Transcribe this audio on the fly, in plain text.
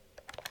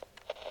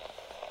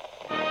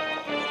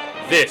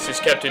This is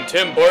Captain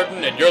Tim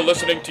Barton, and you're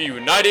listening to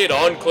United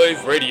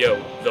Enclave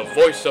Radio, the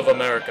voice of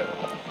America.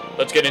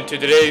 Let's get into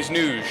today's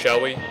news, shall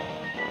we?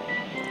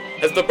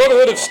 Has the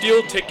Brotherhood of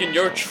Steel taken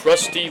your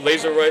trusty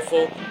laser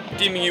rifle,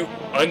 deeming you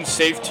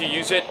unsafe to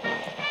use it?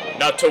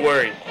 Not to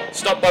worry.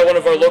 Stop by one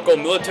of our local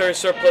military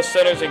surplus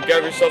centers and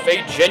grab yourself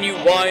a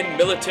genuine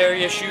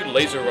military-issued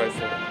laser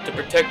rifle to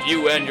protect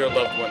you and your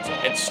loved ones,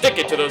 and stick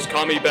it to those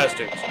commie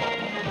bastards.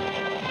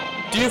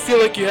 Do you feel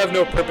like you have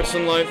no purpose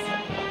in life?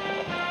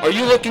 Are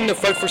you looking to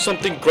fight for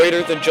something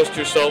greater than just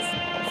yourself?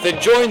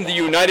 Then join the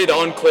United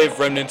Enclave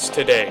Remnants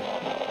today.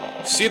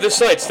 See the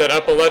sights that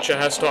Appalachia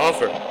has to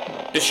offer.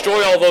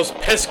 Destroy all those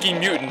pesky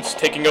mutants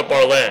taking up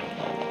our land.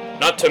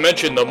 Not to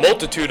mention the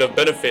multitude of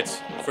benefits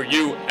for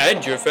you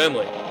and your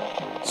family.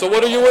 So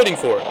what are you waiting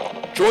for?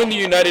 Join the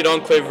United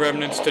Enclave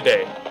Remnants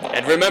today.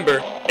 And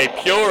remember, a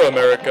pure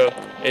America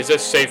is a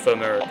safe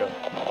America.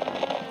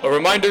 A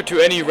reminder to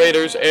any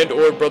raiders and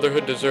or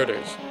Brotherhood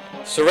deserters.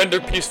 Surrender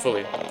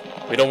peacefully.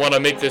 We don't want to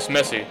make this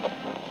messy.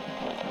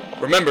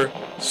 Remember,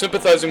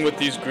 sympathizing with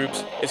these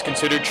groups is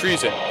considered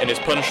treason and is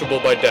punishable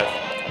by death.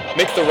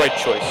 Make the right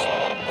choice.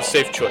 The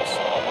safe choice.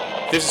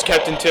 This is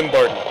Captain Tim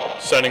Barton,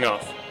 signing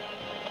off.